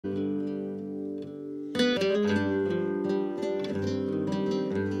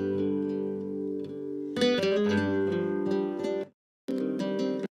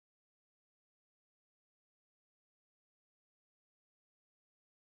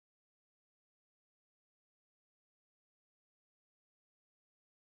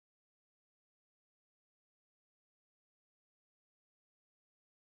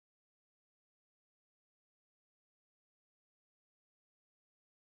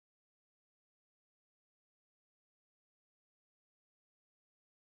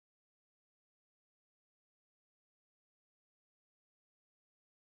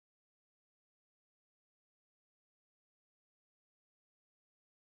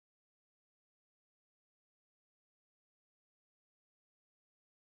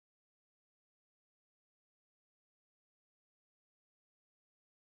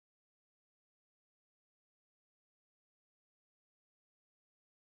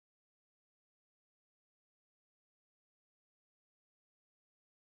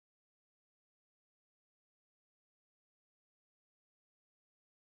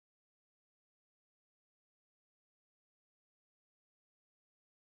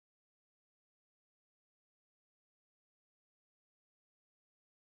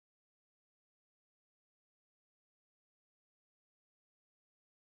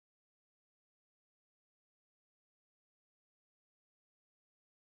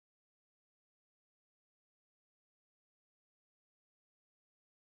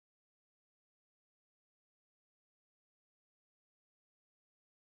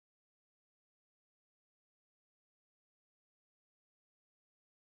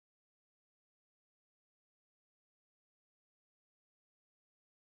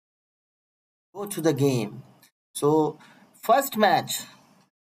go to the game. So first match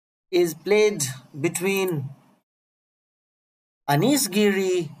is played between Anish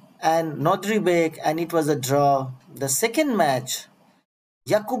Giri and Nodirbek, and it was a draw. The second match,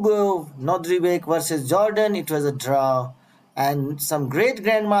 Yakubboev, Nodirbek versus Jorden, it was a draw. And some great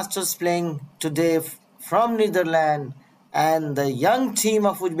grandmasters playing today from Netherlands, and the young team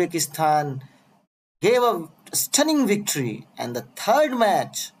of Uzbekistan gave a stunning victory. And the third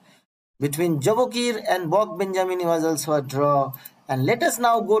match between Javokhir and Bok Benjamin was also a draw. And let us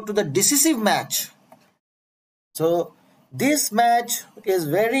now go to the decisive match. So this match is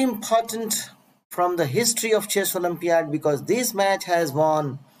very important from the history of Chess Olympiad, because this match has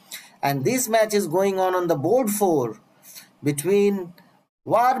won, and this match is going on the board 4 between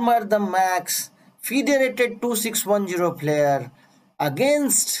Warmerdam Max, FIDE rated 2610 player,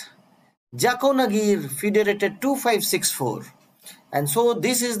 against Jakhongir, FIDE rated 2564. And so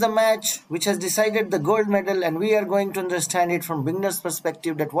this is the match which has decided the gold medal, and we are going to understand it from beginner's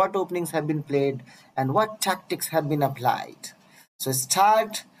perspective, that what openings have been played and what tactics have been applied. So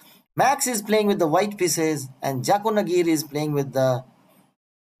start, Max is playing with the white pieces and Jakhongir is playing with the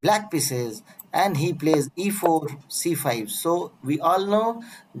black pieces, and he plays e4, c5. So we all know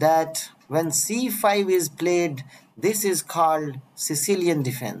that when c5 is played, this is called Sicilian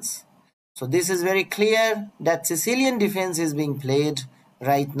defense. So this is very clear that Sicilian defense is being played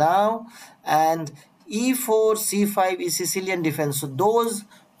right now, and e4, c5 is Sicilian defense. So those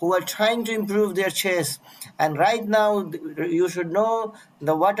who are trying to improve their chess, and right now you should know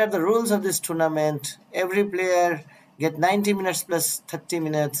what are the rules of this tournament. Every player get 90 minutes plus 30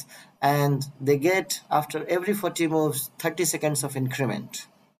 minutes, and they get, after every 40 moves, 30 seconds of increment.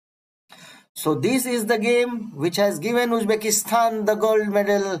 So this is the game which has given Uzbekistan the gold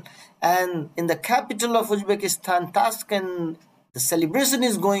medal, and in the capital of Uzbekistan, Tashkent, the celebration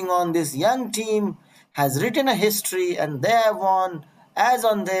is going on. This young team has written a history, and they have won as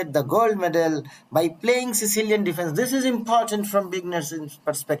on that the gold medal by playing Sicilian defense. This is important from beginner's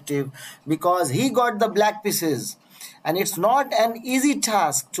perspective, because he got the black pieces, and it's not an easy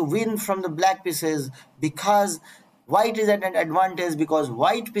task to win from the black pieces, because white is at an advantage, because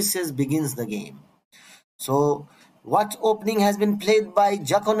white pieces begins the game. So what opening has been played by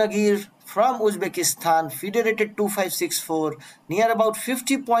Jakhongir from Uzbekistan, FIDE rated 2564, near about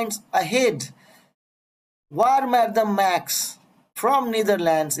 50 points ahead. Warmerdam Max from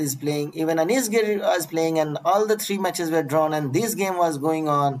Netherlands is playing, even Anish Giri was playing, and all the 3 matches were drawn, and this game was going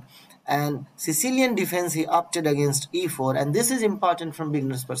on. And Sicilian defense, he opted against e4, and this is important from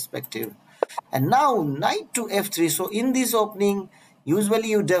beginner's perspective. And now knight to f3. So in this opening, usually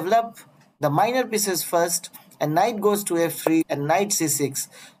you develop the minor pieces first, and knight goes to f3 and knight c6.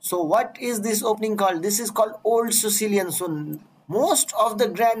 So what is this opening called? This is called Old Sicilian. So most of the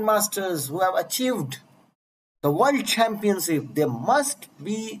grandmasters who have achieved the world championship, they must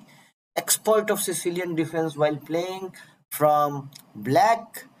be expert of Sicilian defense while playing from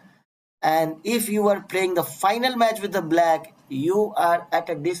black. And if you are playing the final match with the black, you are at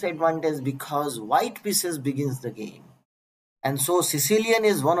a disadvantage, because white pieces begins the game. And so Sicilian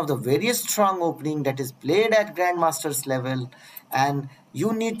is one of the very strong opening that is played at grandmasters level, and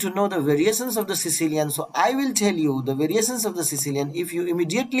you need to know the variations of the Sicilian. So I will tell you the variations of the Sicilian. If you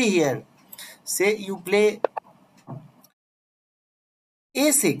immediately here, say you play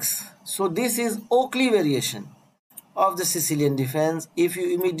a6, so this is Oakley variation of the Sicilian defense. If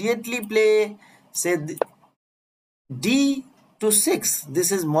you immediately play, say, d to 6,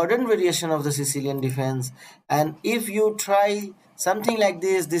 this is modern variation of the Sicilian defense. And if you try something like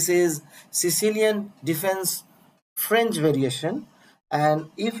this, this is Sicilian defense French variation. And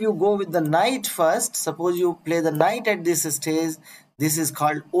if you go with the knight first, suppose you play the knight at this stage, this is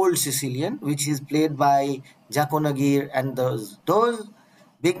called Old Sicilian, which is played by Jakhongir. And those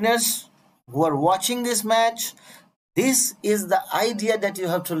beginners who are watching this match, this is the idea that you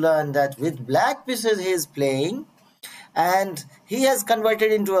have to learn, that with black pieces he is playing, and he has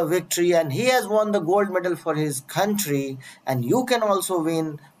converted into a victory, and he has won the gold medal for his country. And you can also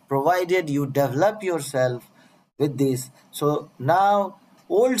win, provided you develop yourself with this. So now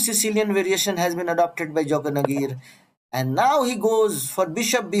Old Sicilian variation has been adopted by Jakhongir, and now he goes for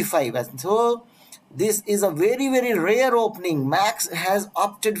bishop b5. And so this is a very, very rare opening. Max has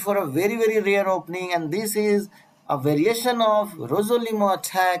opted for a very, very rare opening, and this is a variation of Rosolimo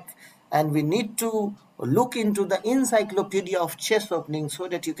attack, and we need to look into the encyclopedia of chess opening so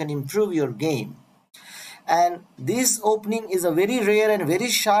that you can improve your game. And this opening is a very rare and very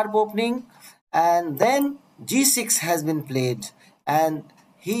sharp opening. And then g6 has been played, and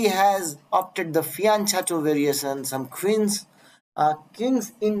he has opted the fianchetto variation, some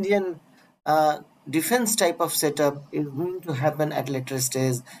King's Indian defense type of setup is going to happen at later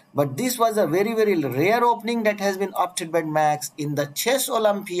stage. But this was a very, very rare opening that has been opted by Max in the Chess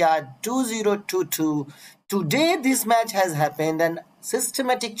Olympiad 2022. Today this match has happened, and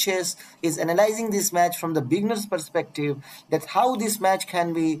Systematic Chess is analyzing this match from the beginner's perspective, that how this match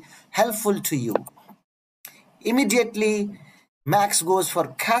can be helpful to you. Immediately Max goes for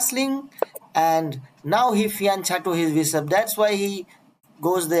castling, and now he fianchetto his bishop. That's why he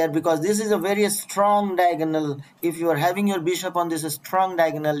goes there, because this is a very strong diagonal. If you are having your bishop on this strong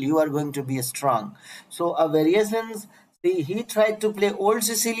diagonal, you are going to be strong. So a variations, see, he tried to play old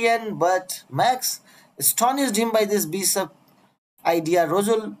Sicilian, but Max astonished him by this bishop idea.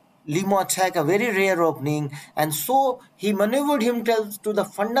 Limo attack, a very rare opening, and so he maneuvered himself to the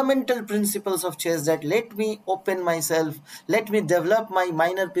fundamental principles of chess, that let me open myself, let me develop my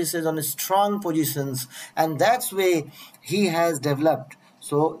minor pieces on strong positions, and that's way he has developed.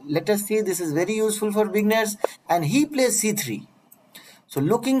 So let us see, this is very useful for beginners, and he plays c3. So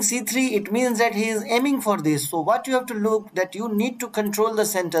looking c3, it means that he is aiming for this. So what you have to look, that you need to control the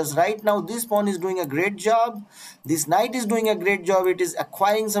centers. Right now this pawn is doing a great job. This knight is doing a great job. It is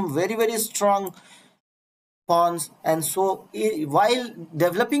acquiring some very, very strong pawns. And so while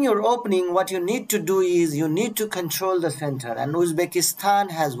developing your opening, what you need to do is you need to control the center. And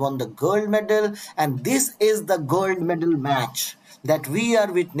Uzbekistan has won the gold medal. And this is the gold medal match that we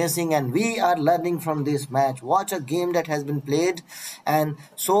are witnessing, and we are learning from this match. Watch a game that has been played. And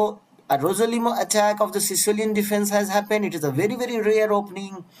so a Rosalimo attack of the Sicilian defense has happened. It is a very, very rare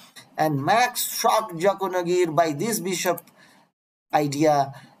opening, and Max shocked Jakhongir by this bishop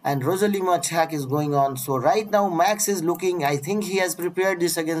idea, and Rosalimo attack is going on. So right now Max is looking, I think he has prepared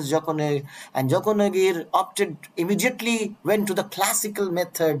this against Jakhongir, and Jakhongir opted, immediately went to the classical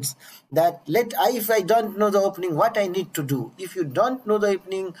methods, that if I don't know the opening, what I need to do. If you don't know the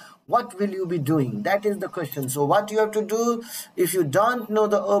opening, what will you be doing? That is the question. So what you have to do, if you don't know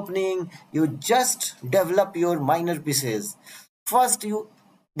the opening, you just develop your minor pieces. First you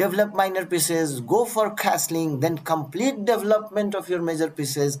develop minor pieces, go for castling, then complete development of your major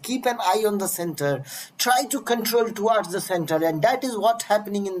pieces. Keep an eye on the center, try to control towards the center, and that is what's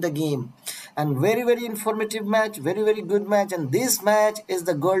happening in the game. And very, very informative match, very, very good match, and this match is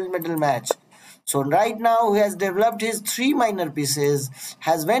the gold medal match. So right now he has developed his 3 minor pieces,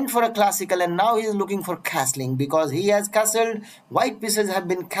 has went for a classical, and now he is looking for castling, because he has castled. White pieces have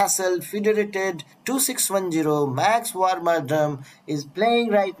been castled, federated. 2610. Max Warmerdam is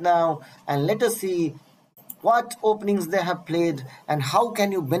playing right now, and let us see what openings they have played and how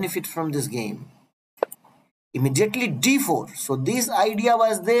can you benefit from this game. Immediately d4. So this idea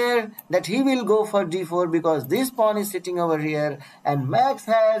was there that he will go for d4, because this pawn is sitting over here, and Max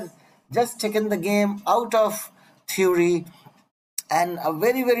has just taken the game out of theory, and a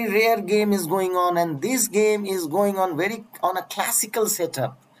very, very rare game is going on, and this game is going on on a classical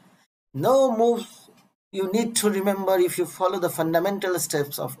setup. No moves you need to remember if you follow the fundamental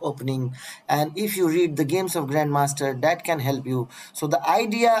steps of opening, and if you read the games of Grandmaster, that can help you. So the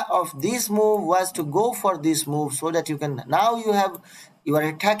idea of this move was to go for this move, so that you can, now you are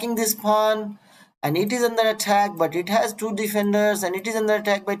attacking this pawn, and it is under attack, but it has 2 defenders, and it is under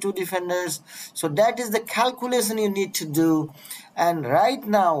attack by 2 defenders. So that is the calculation you need to do. And right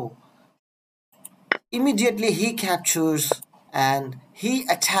now immediately he captures and he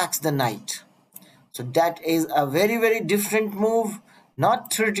attacks the knight. So that is a very, very different move,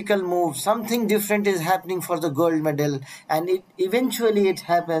 not theoretical move. Something different is happening for the gold medal, and eventually it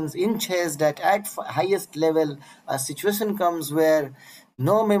happens in chess that at highest level a situation comes where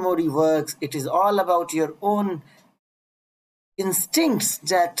no memory works. It is all about your own instincts,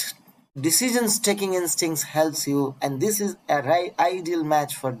 that decisions-taking instincts helps you, and this is a ideal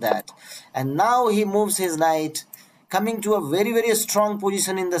match for that. And now he moves his knight, coming to a very, very strong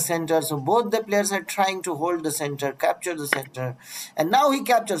position in the center. So both the players are trying to hold the center, capture the center, and now he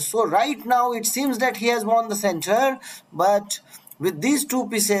captures. So right now it seems that he has won the center, but with these 2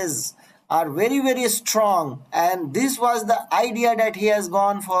 pieces are very, very strong, and this was the idea, that he has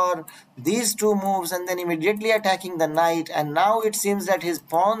gone for these 2 moves and then immediately attacking the knight, and now it seems that his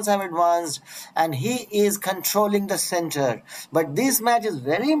pawns have advanced and he is controlling the center. But this match is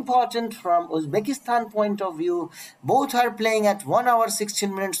very important from Uzbekistan point of view. Both are playing at 1 hour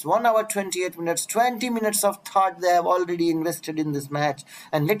 16 minutes, 1 hour 28 minutes, 20 minutes of thought they have already invested in this match,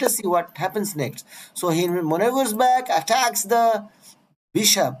 and let us see what happens next. So he maneuvers back, attacks the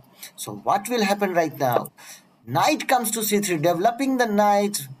bishop. So what will happen right now? Knight comes to c3, developing the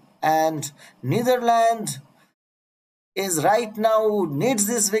knight, and Netherlands is right now needs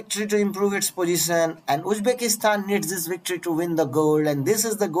this victory to improve its position, and Uzbekistan needs this victory to win the gold, and this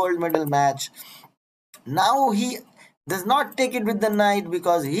is the gold medal match. Now he does not take it with the knight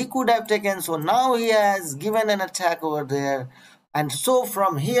because he could have taken, so now he has given an attack over there, and so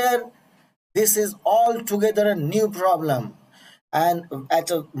from here this is altogether a new problem. And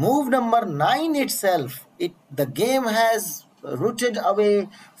at a move number 9 itself, the game has rooted away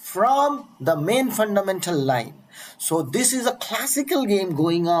from the main fundamental line. So this is a classical game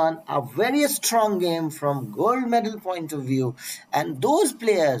going on, a very strong game from gold medal point of view. And those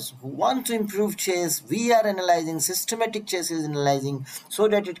players who want to improve chess, we are analyzing, systematic chess is analyzing so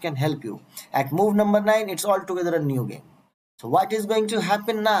that it can help you. At move number 9, it's altogether a new game. So what is going to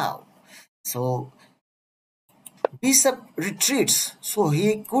happen now? So bishop retreats, so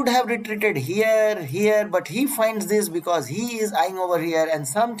he could have retreated here, but he finds this because he is eyeing over here, and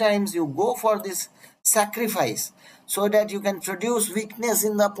sometimes you go for this sacrifice so that you can produce weakness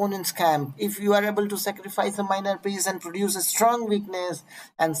in the opponent's camp. If you are able to sacrifice a minor piece and produce a strong weakness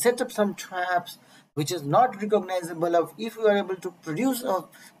and set up some traps which is not recognizable of, if you are able to produce a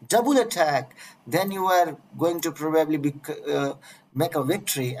double attack, then you are going to probably make a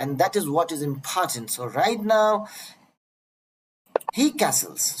victory, and that is what is important. So right now he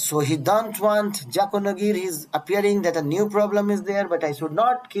castles, so he don't want Jakhongir. He's appearing that a new problem is there, but I should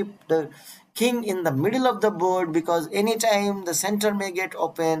not keep the king in the middle of the board because anytime the center may get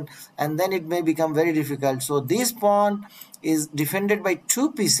open and then it may become very difficult. So this pawn is defended by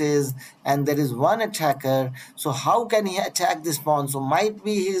 2 pieces and there is 1 attacker. So how can he attack this pawn? So might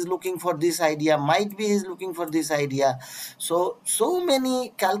be he is looking for this idea, might be he is looking for this idea. So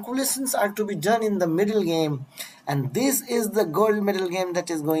many calculations are to be done in the middle game, and this is the gold medal game that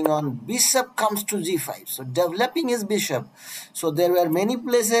is going on. Bishop comes to g5, so developing his bishop. So there were many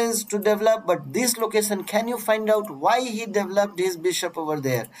places to develop, but this location, can you find out why he developed his bishop over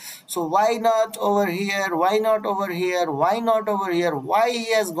there? So why not over here, why not over here, why not over here, why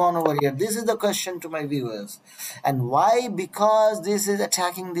he has gone over here? This is the question to my viewers. And why? Because this is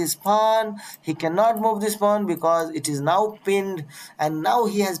attacking this pawn. He cannot move this pawn because it is now pinned, and now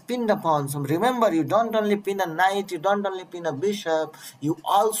he has pinned a pawn. So remember, you don't only pin a knight, you don't only pin a bishop, you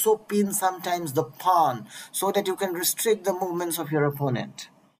also pin sometimes the pawn so that you can restrict the movements of your opponent.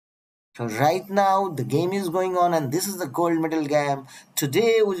 So right now the game is going on, and this is the gold medal game.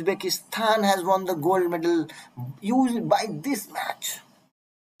 Today Uzbekistan has won the gold medal used by this match.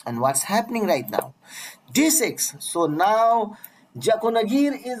 And what's happening right now? d6. So now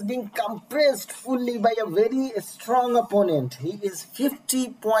Jakhongir is being compressed fully by a very strong opponent. He is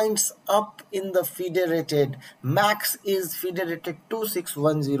 50 points up in the FIDE rated. Max is FIDE rated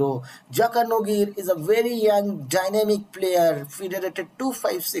 2610. Jakhongir is a very young dynamic player, FIDE rated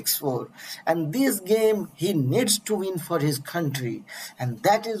 2564. And this game he needs to win for his country. And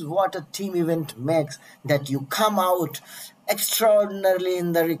that is what a team event makes, that you come out extraordinarily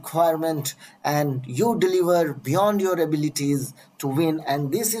in the requirement and you deliver beyond your abilities to win.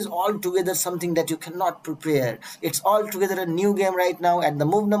 And this is altogether something that you cannot prepare. It's altogether a new game right now. At the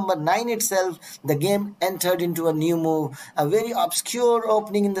move number 9 itself, the game entered into a new move. A very obscure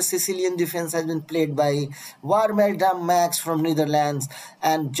opening in the Sicilian defense has been played by Warmerdam Max from Netherlands,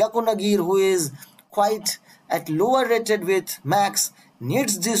 and Jakhongir, who is quite at lower rated with Max,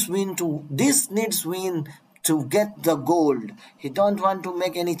 needs this win to get the gold. He don't want to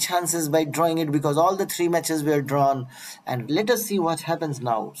make any chances by drawing it because all the 3 matches were drawn. And let us see what happens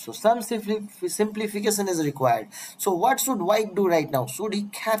now. So some simplification is required. So what should white do right now? Should he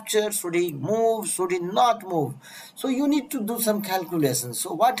capture? Should he move? Should he not move? So you need to do some calculations.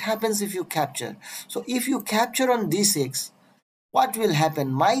 So what happens if you capture? So if you capture on d6, what will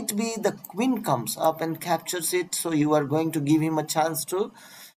happen? Might be the queen comes up and captures it, so you are going to give him a chance to.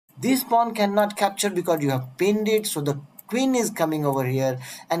 This pawn cannot capture because you have pinned it, so the queen is coming over here.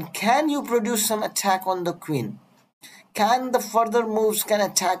 And can you produce some attack on the queen? Can the further moves can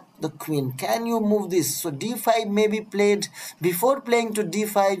attack the queen? Can you move this? So d5 may be played. Before playing to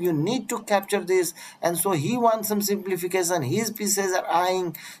d5, you need to capture this, and so he wants some simplification. His pieces are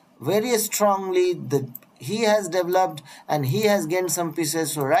eyeing very strongly. He has developed and he has gained some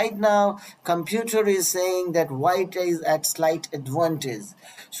pieces. So right now computer is saying that white is at slight advantage.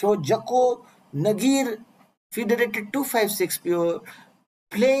 So Jakhongir, FIDE rated 256 pure,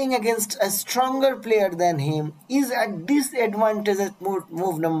 playing against a stronger player than him, is at disadvantage at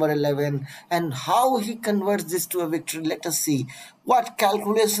move number 11. And how he converts this to a victory, let us see what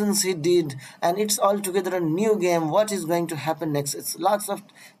calculations he did. And it's altogether a new game. What is going to happen next? It's lots of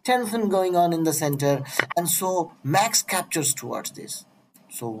tension going on in the center, and so Max captures towards this.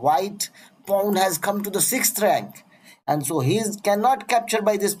 So white pawn has come to the 6th rank. and so he cannot capture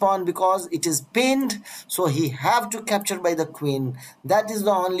by this pawn because it is pinned, so he have to capture by the queen. That is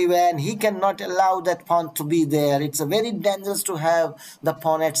the only way, and he cannot allow that pawn to be there. It's a very dangerous to have the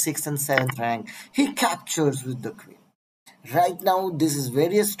pawn at 6th and 7th rank. He captures with the queen. Right now this is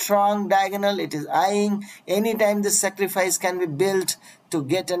very strong diagonal, it is eyeing. Anytime this sacrifice can be built to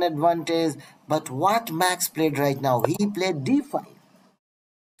get an advantage. But what Max played right now, he played d5.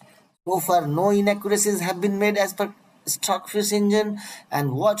 So far, no inaccuracies have been made as per Stockfish engine,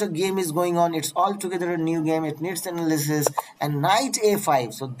 and what a game is going on. It's altogether a new game. It needs analysis. And knight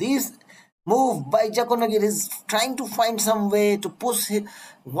a5. So this move by Jakhongir is trying to find some way to push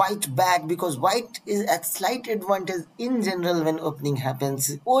white back, because white is at slight advantage in general when opening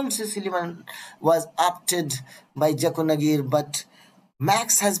happens. Old Sicilian was opted by Jakhongir, but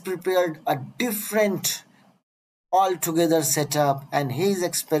Max has prepared a different altogether setup, and he is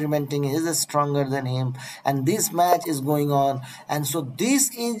experimenting. He is stronger than him, and this match is going on. And so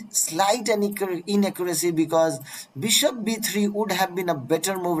this is slight inaccuracy, because bishop b3 would have been a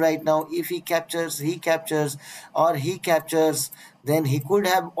better move right now. If he captures, or he captures, then he could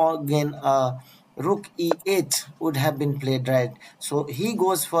have again rook e8 would have been played, right? So he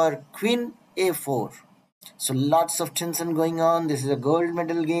goes for queen a4. So lots of tension going on. This is a gold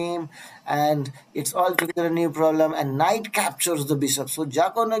medal game, and it's altogether a new problem. And knight captures the bishop. So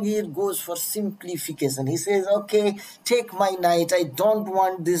Jakhongir goes for simplification. He says, okay, take my knight. I don't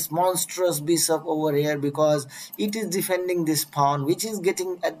want this monstrous bishop over here, because it is defending this pawn, which is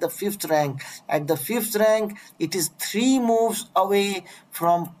getting at the 5th rank. At the 5th rank, it is 3 moves away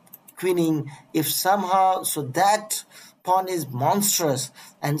from queening. If somehow, so that pawn is monstrous,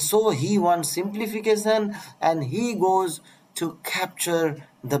 and so he wants simplification, and he goes to capture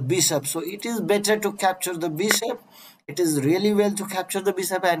the bishop. So it is better to capture the bishop. It is really well to capture the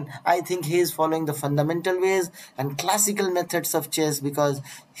bishop, and I think he is following the fundamental ways and classical methods of chess, because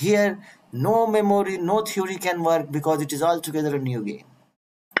here no memory, no theory can work, because it is altogether a new game.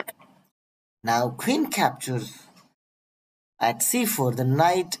 Now queen captures. At c4, the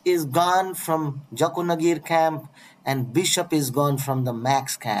knight is gone from Jakhongir camp, and bishop is gone from the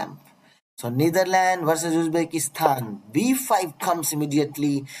Max camp. So Netherlands versus Uzbekistan. b5 comes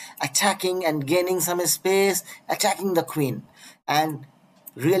immediately, attacking and gaining some space, attacking the queen, and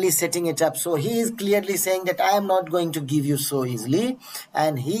really setting it up. So he is clearly saying that I am not going to give you so easily,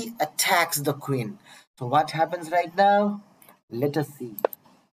 and he attacks the queen. So what happens right now? Let us see.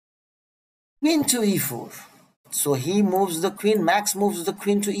 Queen to e4. So he moves the queen, Max moves the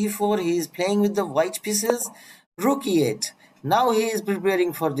queen to e4. He is playing with the white pieces. Rook e8. Now he is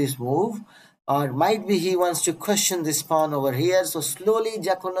preparing for this move, or might be he wants to question this pawn over here. So slowly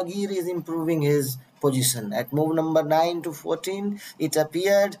Jakhongir is improving his position. At move number 9 to 14, it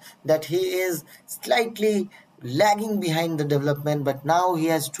appeared that he is slightly lagging behind the development, but now he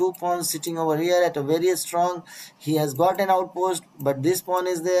has 2 pawns sitting over here at a very strong. He has got an outpost, but this pawn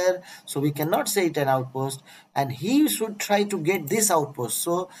is there, so we cannot say it an outpost, and he should try to get this outpost.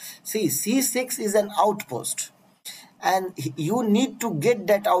 So see, c6 is an outpost, and you need to get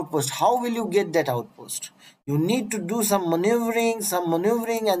that outpost. How will you get that outpost? You need to do some maneuvering,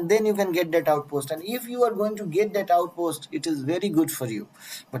 and then you can get that outpost. And if you are going to get that outpost, it is very good for you.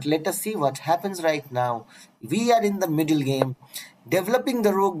 But let us see what happens right now. We are in the middle game, developing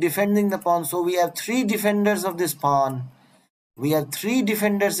the rook, defending the pawn. So we have 3 defenders of this pawn. We have 3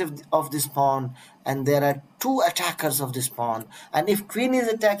 defenders of this pawn, and there are 2 attackers of this pawn. And if queen is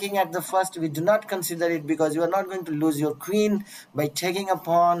attacking at the first, we do not consider it, because you are not going to lose your queen by taking a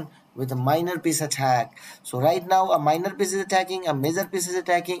pawn with a minor piece attack. So right now a minor piece is attacking, a major piece is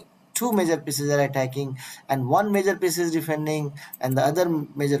attacking, 2 major pieces are attacking, and 1 major piece is defending, and the other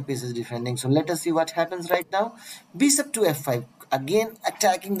major piece is defending. So let us see what happens right now. Bishop to f5. Again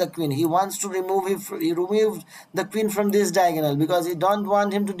attacking the queen. He wants to he removed the queen from this diagonal, because he don't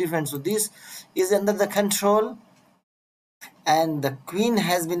want him to defend. So this is under the control, and the queen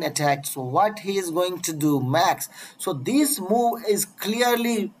has been attacked. So what he is going to do, Max? So this move is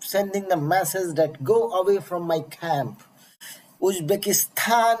clearly sending the message that go away from my camp.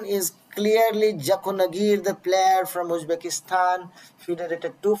 Uzbekistan is clearly Jakhongir, the player from Uzbekistan, FIDE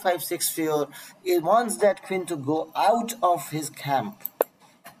at 2564. He wants that queen to go out of his camp.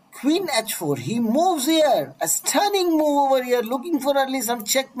 Queen h4, he moves here, a stunning move over here, looking for early some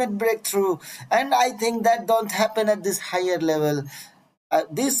checkmate breakthrough, and I think that don't happen at this higher level.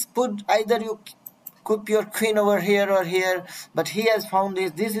 This put either you keep your queen over here or here, but he has found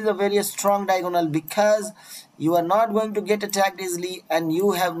this. This is a very strong diagonal, because you are not going to get attacked easily, and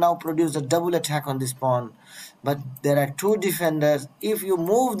you have now produced a double attack on this pawn. But there are 2 defenders. If you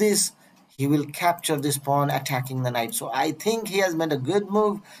move this, he will capture this pawn attacking the knight. So I think he has made a good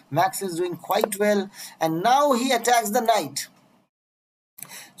move. Max is doing quite well, and now he attacks the knight.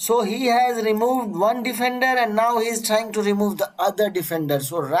 So he has removed one defender and now he is trying to remove the other defender.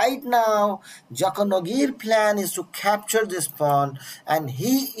 So right now Jakhongir plan is to capture this pawn, and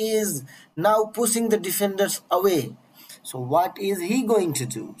he is now pushing the defenders away. So what is he going to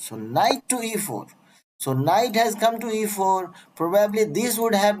do? So knight to e4. So knight has come to e4. Probably this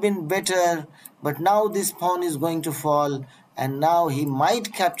would have been better, but now this pawn is going to fall, and now he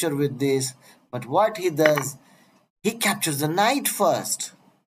might capture with this. But what he does, he captures the knight first.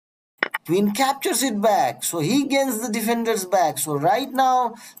 Queen captures it back, so he gains the defenders back. So right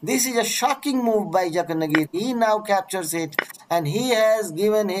now, this is a shocking move by Jakhongir. He now captures it, and he has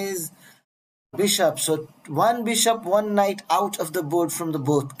given his bishop. So one bishop, one knight out of the board from the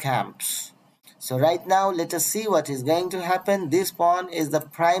both camps. So right now, let us see what is going to happen. This pawn is the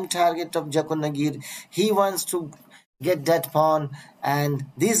prime target of Jakhongir. He wants to get that pawn, and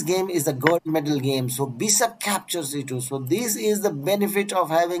this game is the gold medal game. So bishop captures e2. So this is the benefit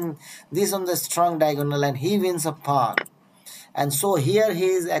of having this on the strong diagonal, and he wins a pawn. And so here he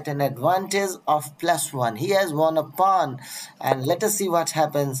is at an advantage of +1. He has won a pawn, and let us see what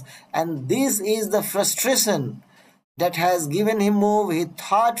happens. And this is the frustration that has given him move. He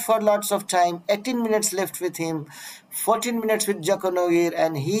thought for lots of time. 18 minutes left with him, 14 minutes with Jakhongir,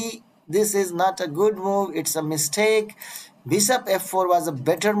 and this is not a good move. It's a mistake. Bishop f4 was a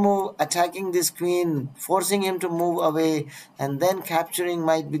better move, attacking this queen, forcing him to move away, and then capturing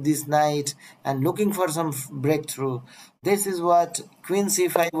might be this knight and looking for some breakthrough. This is what queen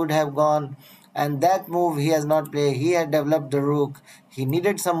c5 would have gone, and that move he has not played. He had developed the rook. He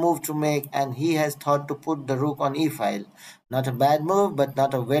needed some move to make, and he has thought to put the rook on e-file. Not a bad move, but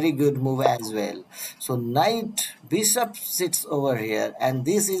not a very good move as well. So knight bishop sits over here, and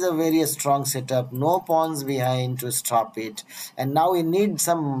this is a very strong setup. No pawns behind to stop it, and now we need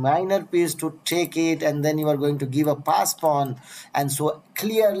some minor piece to take it, and then you are going to give a pass pawn. And so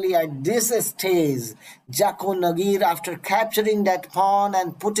clearly at this stage, Jakhongir, after capturing that pawn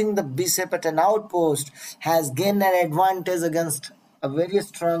and putting the bishop at an outpost, has gained an advantage against a very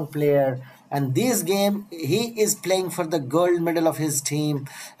strong player. And this game, he is playing for the gold medal of his team,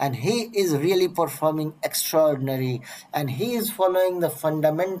 and he is really performing extraordinary, and he is following the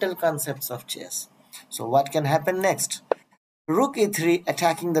fundamental concepts of chess. So what can happen next? Rook e3,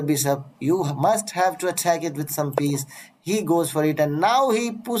 attacking the bishop. You must have to attack it with some piece. He goes for it, and now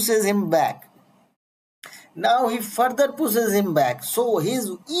he pushes him back. Now he further pushes him back. So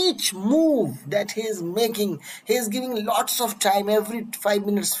each move that he is making, he is giving lots of time. Every 5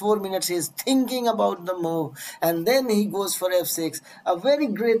 minutes, 4 minutes, he is thinking about the move, and then he goes for f6. A very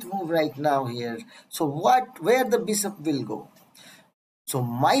great move right now here. So where the bishop will go? So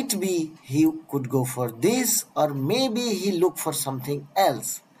might be he could go for this, or maybe he look for something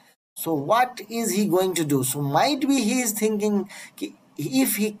else. So what is he going to do? So might be he is thinking,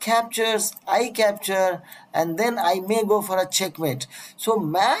 if he captures, I capture, and then I may go for a checkmate. So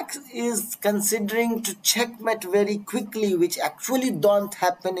Max is considering to checkmate very quickly, which actually don't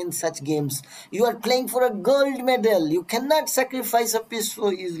happen in such games. You are playing for a gold medal. You cannot sacrifice a piece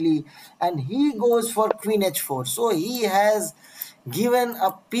so easily. And he goes for queen h4. So he has given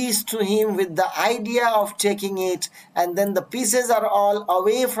a piece to him with the idea of taking it, and then the pieces are all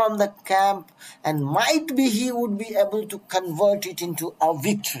away from the camp, and might be he would be able to convert it into a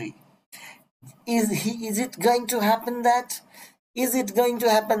victory. Is it going to happen that? Is it going to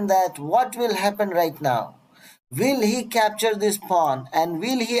happen that? What will happen right now? Will he capture this pawn, and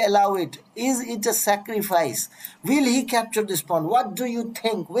will he allow it? Is it a sacrifice? Will he capture this pawn? What do you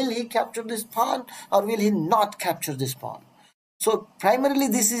think? Will he capture this pawn, or will he not capture this pawn? So primarily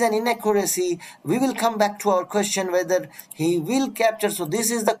this is an inaccuracy. We will come back to our question whether he will capture. So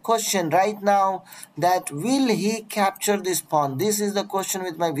this is the question right now, that will he capture this pawn? This is the question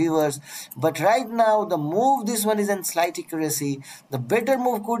with my viewers. But right now the move, this one is in slight accuracy. The better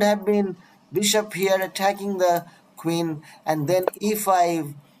move could have been bishop here attacking the queen, and then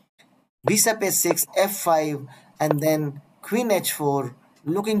e5, bishop h6, f5, and then queen h4,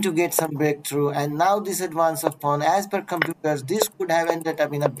 looking to get some breakthrough. And now this advance of pawn, as per computers, this could have ended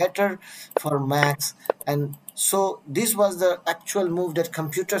up in a better for Max. And so this was the actual move that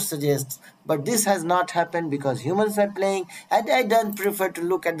computer suggests, but this has not happened because humans are playing, and I don't prefer to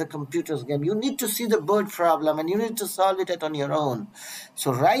look at the computer's game. You need to see the board problem, and you need to solve it on your own.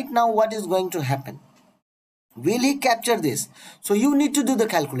 So right now what is going to happen? Will he capture this? So you need to do the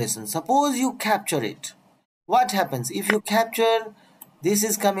calculation. Suppose you capture it. What happens if you capture? This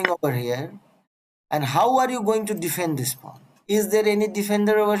is coming over here, and how are you going to defend this pawn? Is there any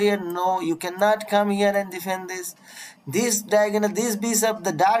defender over here? No, you cannot come here and defend this. This diagonal, this bishop,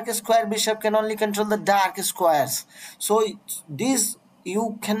 the dark square bishop can only control the dark squares. So this,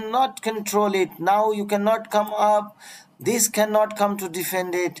 you cannot control it. Now you cannot come up. This cannot come to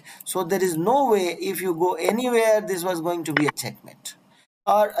defend it. So there is no way, if you go anywhere, this was going to be a checkmate.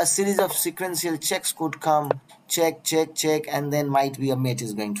 Or a series of sequential checks could come, check, check, check, and then might be a mate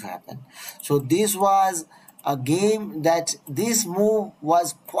is going to happen. So this was a game that this move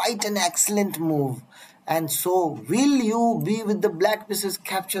was quite an excellent move. And so will you be with the black pieces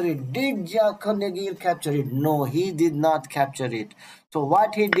capture it? Did Jakhongir capture it? No, he did not capture it. So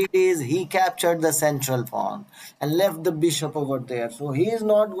what he did is he captured the central pawn and left the bishop over there. So he is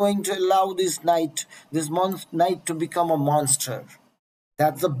not going to allow this knight, knight to become a monster.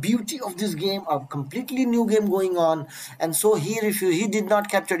 That's the beauty of this game, a completely new game going on. And so he refused, he did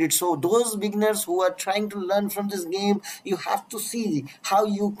not capture it. So those beginners who are trying to learn from this game, you have to see how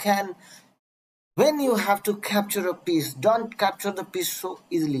you can, when you have to capture a piece, don't capture the piece so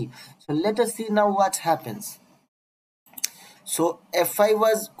easily. So let us see now what happens. So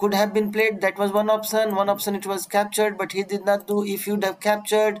f5 could have been played. That was one option it was captured, but he did not do. If you'd have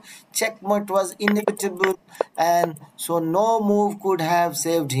captured, checkmate was inevitable, and so no move could have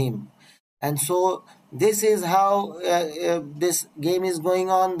saved him. And so this is how this game is going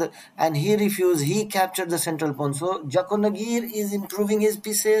on. And he refused, he captured the central pawn. So Jakhongir is improving his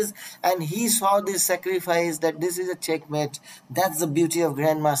pieces, and he saw this sacrifice, that this is a checkmate. That's the beauty of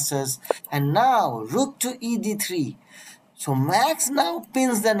grandmasters. And now rook to ed3. So Max now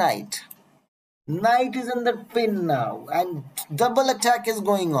pins the knight. Knight is under pin now, and double attack is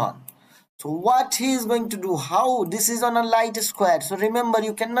going on. So what he is going to do, how, this is on a light square. So remember,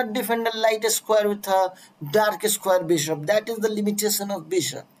 you cannot defend a light square with a dark square bishop. That is the limitation of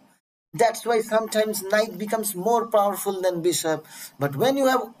bishop. That's why sometimes knight becomes more powerful than bishop. But when you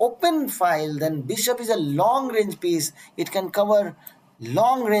have open file, then bishop is a long range piece. It can cover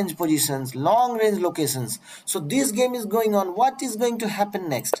long range positions, long range locations. So this game is going on. What is going to happen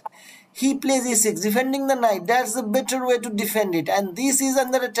next? He plays e6, defending the knight. That's the better way to defend it. And this is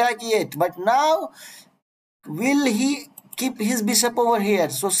under attack yet. But now, will he keep his bishop over here?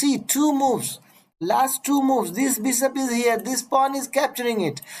 So see, two moves. Last two moves. This bishop is here. This pawn is capturing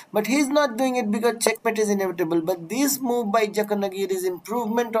it. But he's not doing it because checkmate is inevitable. But this move by Jakhongir is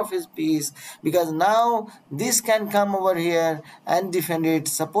improvement of his piece. Because now this can come over here and defend it.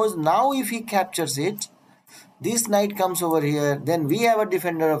 Suppose now if he captures it, this knight comes over here, then we have a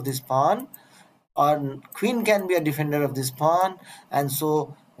defender of this pawn, or queen can be a defender of this pawn. And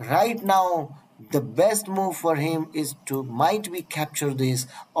so right now the best move for him is to might be capture this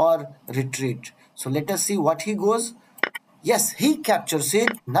or retreat. So let us see what he goes. Yes, he captures it.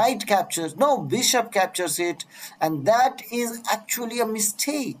 Knight captures, no, bishop captures it, and that is actually a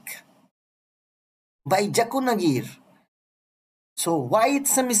mistake by Jakhongir. So why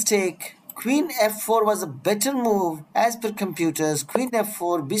it's a mistake? Queen f4 was a better move as per computers. Queen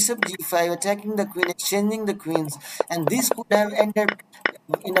f4, bishop g5, attacking the queen, exchanging the queens, and this could have ended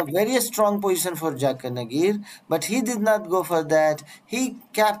in a very strong position for Jakhongir, but he did not go for that. He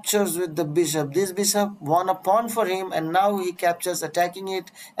captures with the bishop. This bishop won a pawn for him, and now he captures, attacking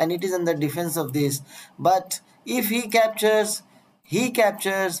it, and it is in the defense of this. But if he captures,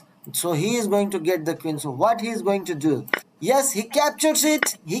 so he is going to get the queen. So what he is going to do? Yes, he captures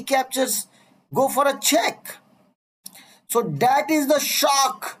it. He captures, go for a check. So that is the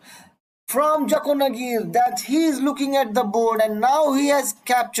shock from Jakhongir, that he is looking at the board and now he has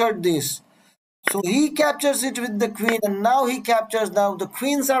captured this. So he captures it with the queen, and now he captures, now the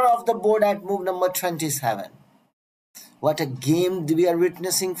queens are off the board at move number 27. What a game we are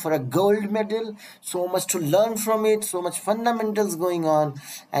witnessing for a gold medal. So much to learn from it, so much fundamentals going on.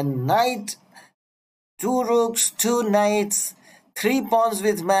 And knight, 2 rooks, 2 knights, 3 pawns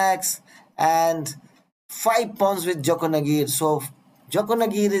with Max, and 5 pawns with Jakhongir. So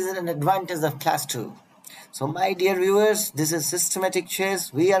Jakhongir is an advantage of class 2. So my dear viewers, this is Systematic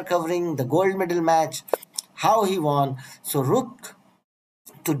Chess. We are covering the gold medal match, how he won. So rook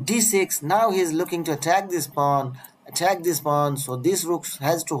to d6. Now he is looking to attack this pawn. So this rook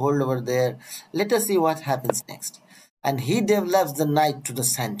has to hold over there. Let us see what happens next. And he develops the knight to the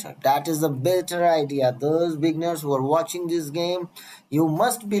center. That is the better idea. Those beginners who are watching this game, you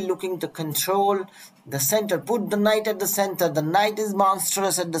must be looking to control the center. Put the knight at the center. The knight is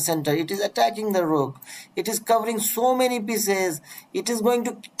monstrous at the center. It is attacking the rook. It is covering so many pieces. It is going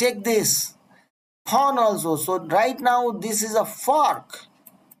to take this pawn also. So right now this is a fork.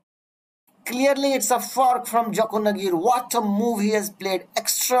 Clearly, it's a fork from Jakhongir. What a move he has played.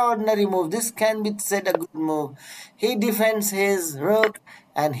 Extraordinary move. This can be said a good move. He defends his rook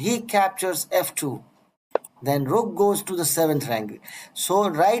and he captures f2. Then rook goes to the 7th rank. So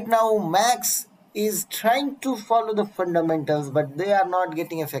right now Max is trying to follow the fundamentals, but they are not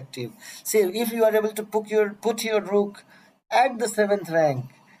getting effective. See, if you are able to put your rook at the 7th rank,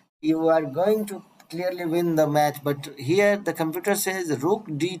 you are going to clearly win the match. But here the computer says rook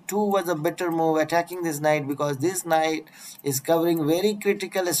d2 was a better move, attacking this knight, because this knight is covering very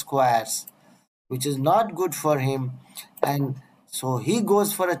critical squares, which is not good for him. And so he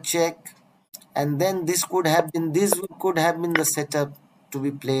goes for a check, and then this could have been the setup to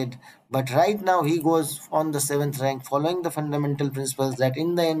be played. But right now he goes on the 7th rank, following the fundamental principles that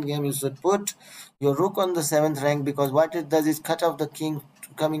in the end game you should put your rook on the 7th rank, because what it does is cut off the king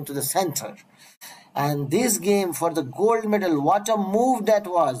coming to the center. And this game for the gold medal, what a move that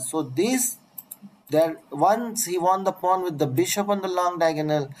was. So this, there, once he won the pawn with the bishop on the long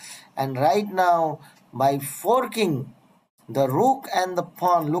diagonal, and right now by forking the rook and the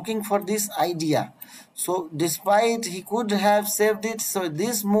pawn, looking for this idea. So despite he could have saved it, so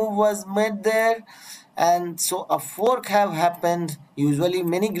this move was made there, and so a fork have happened. Usually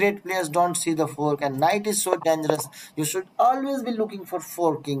many great players don't see the fork, and knight is so dangerous. You should always be looking for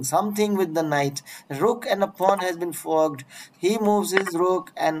forking something with the knight. Rook and a pawn has been forked. He moves his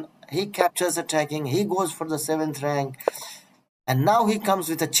rook and he captures attacking. He goes for the 7th rank, and now he comes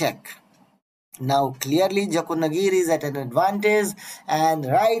with a check. Now clearly Jakhongir is at an advantage, and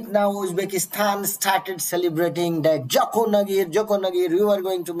right now Uzbekistan started celebrating that Jakhongir, you are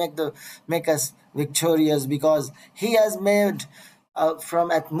going to make us victorious, because he has made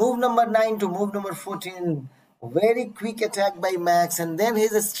from at move number 9 to move number 14 very quick attack by Max, and then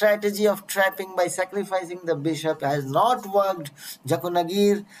his strategy of trapping by sacrificing the bishop has not worked.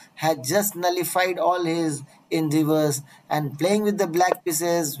 Jakhongir had just nullified all his endeavors, and playing with the black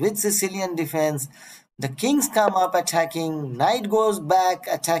pieces with Sicilian defense. The kings come up attacking, knight goes back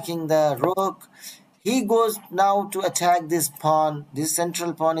attacking the rook. He goes now to attack this pawn. This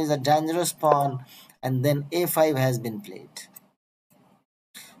central pawn is a dangerous pawn, and then a5 has been played.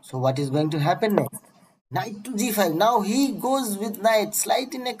 So what is going to happen next? Knight to g5. Now he goes with knight.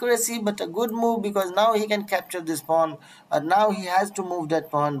 Slight inaccuracy, but a good move, because now he can capture this pawn. Now he has to move that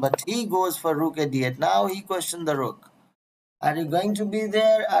pawn, but he goes for rook at d8. Now he questions the rook. Are you going to be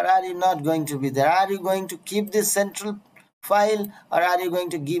there, or are you not going to be there? Are you going to keep this central file, or are you going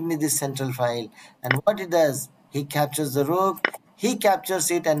to give me this central file? And what he does, he captures the rook. He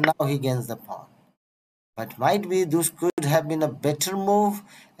captures it, and now he gains the pawn. But might be this could have been a better move,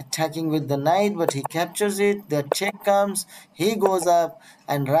 attacking with the knight, but he captures it. The check comes, he goes up,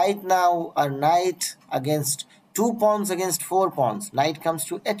 and right now a knight against 2 pawns against 4 pawns. Knight comes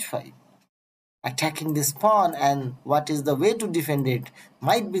to h5, attacking this pawn, and what is the way to defend it?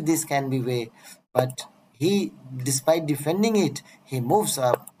 Might be this can be way, but he, despite defending it, he moves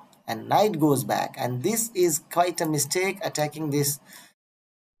up and knight goes back, and this is quite a mistake, attacking this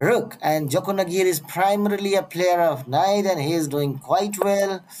rook. And Jakhongir is primarily a player of knight, and he is doing quite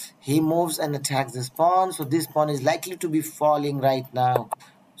well. He moves and attacks this pawn, so this pawn is likely to be falling right now.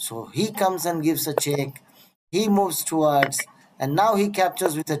 So he comes and gives a check. He moves towards, and now he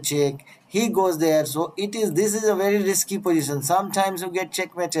captures with a check. He goes there. So this is a very risky position. Sometimes you get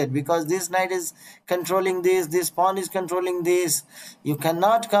checkmated, because this knight is controlling this pawn is controlling this. You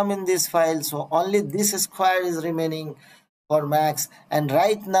cannot come in this file, so only this square is remaining for Max. And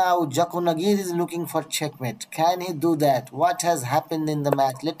right now Jakhongir is looking for checkmate. Can he do that? What has happened in the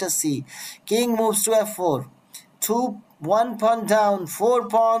match? Let us see. King moves to f4. 1 pawn down, 4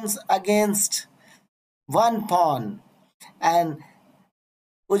 pawns against 1 pawn, and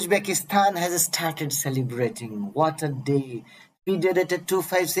Uzbekistan has started celebrating. What a day. We did it at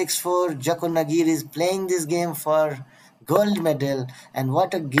 2-5-6-4. Jakhongir is playing this game for gold medal, and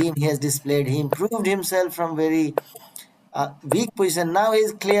what a game he has displayed. He improved himself from very weak position. Now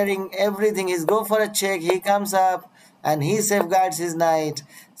he's clearing everything. He's go for a check. He comes up and he safeguards his knight.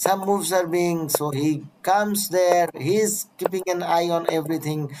 Some moves are being, so he comes there. He's keeping an eye on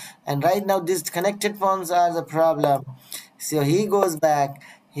everything, and right now these connected pawns are the problem. So he goes back.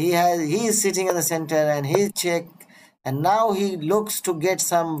 He is sitting in the center, and he check, and now he looks to get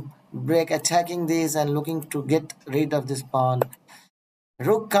some break, attacking this and looking to get rid of this pawn.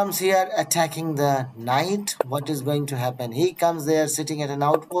 Rook comes here attacking the knight. What is going to happen? He comes there sitting at an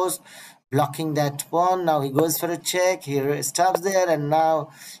outpost, blocking that pawn. Now he goes for a check. He stops there, and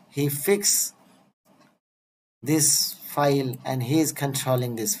now he fixes this file, and he is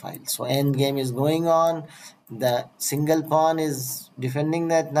controlling this file. So end game is going on. the single pawn is defending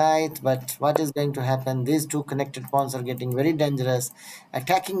that knight, but what is going to happen? These two connected pawns are getting very dangerous,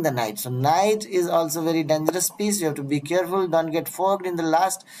 attacking the knight. So knight is also very dangerous piece. You have to be careful, don't get fogged in the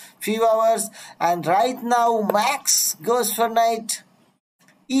last few hours. And right now Max goes for knight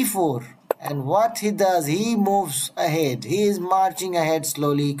e4, and what he does, he moves ahead. He is marching ahead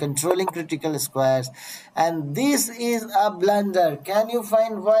slowly, controlling critical squares, and this is a blunder. Can you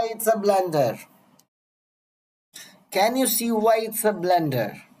find why it's a blunder? Can you see why it's a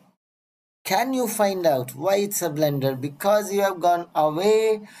blunder? Can you find out why it's a blunder? Because you have gone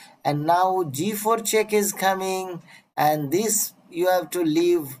away, and now g4 check is coming, and this you have to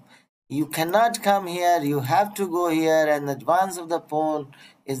leave. You cannot come here, you have to go here, and the advance of the pawn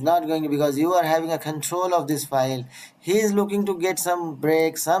is not going to, because you are having a control of this file. He is looking to get some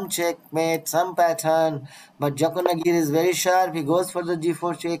break, some checkmate, some pattern, but Jakhongir is very sharp. He goes for the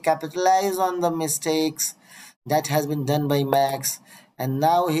g4 check, capitalize on the mistakes that has been done by Max, and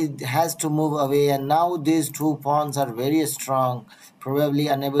now he has to move away, and now these two pawns are very strong, probably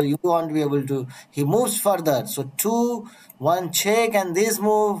unable, you won't be able to. He moves further, so 2-1 check, and this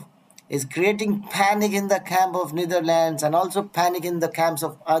move is creating panic in the camp of Netherlands and also panic in the camps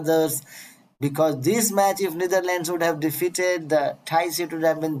of others, because this match, if Netherlands would have defeated, the tie set would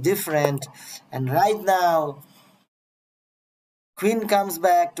have been different. And right now queen comes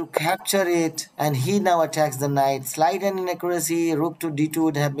back to capture it, and he now attacks the knight. Slight and inaccuracy, rook to d2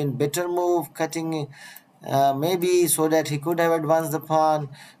 would have been better move, cutting maybe so that he could have advanced the pawn,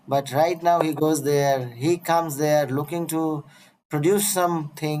 but right now he goes there, he comes there looking to produce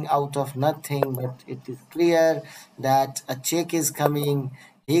something out of nothing, but it is clear that a check is coming.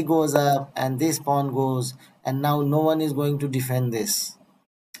 He goes up and this pawn goes, and now no one is going to defend this.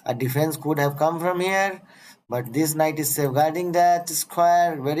 A defense could have come from here, but this knight is safeguarding that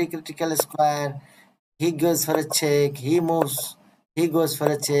square, very critical square. He goes for a check, he moves, he goes for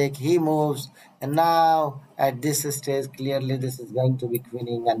a check, he moves, and now at this stage clearly this is going to be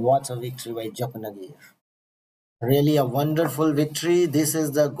winning, and what a victory by Jakhongir. Really a wonderful victory. This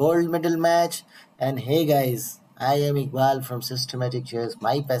is the gold medal match. And hey guys, I am Iqbal from Systematic Chess.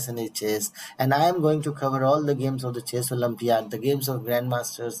 My passion is chess, and I am going to cover all the games of the Chess Olympiad, the games of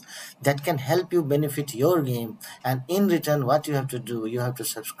Grandmasters that can help you benefit your game. And in return, what you have to do, you have to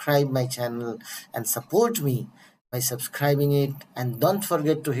subscribe my channel and support me by subscribing it, and don't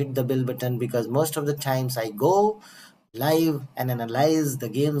forget to hit the bell button, because most of the times I go live and analyze the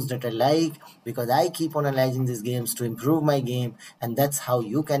games that I like, because I keep on analyzing these games to improve my game, and that's how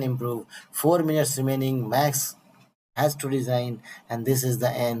you can improve. 4 minutes remaining, Max has to resign, and this is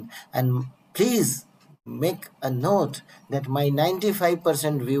the end. And please make a note that my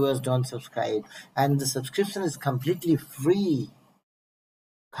 95% viewers don't subscribe, and the subscription is completely free.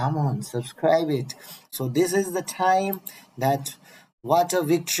 Come on, subscribe it. So this is the time that, what a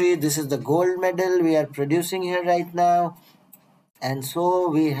victory. This is the gold medal we are producing here right now. And so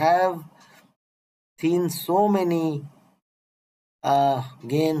we have seen so many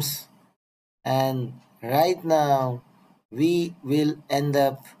games, and right now we will end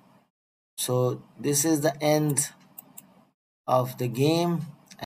up, so this is the end of the game.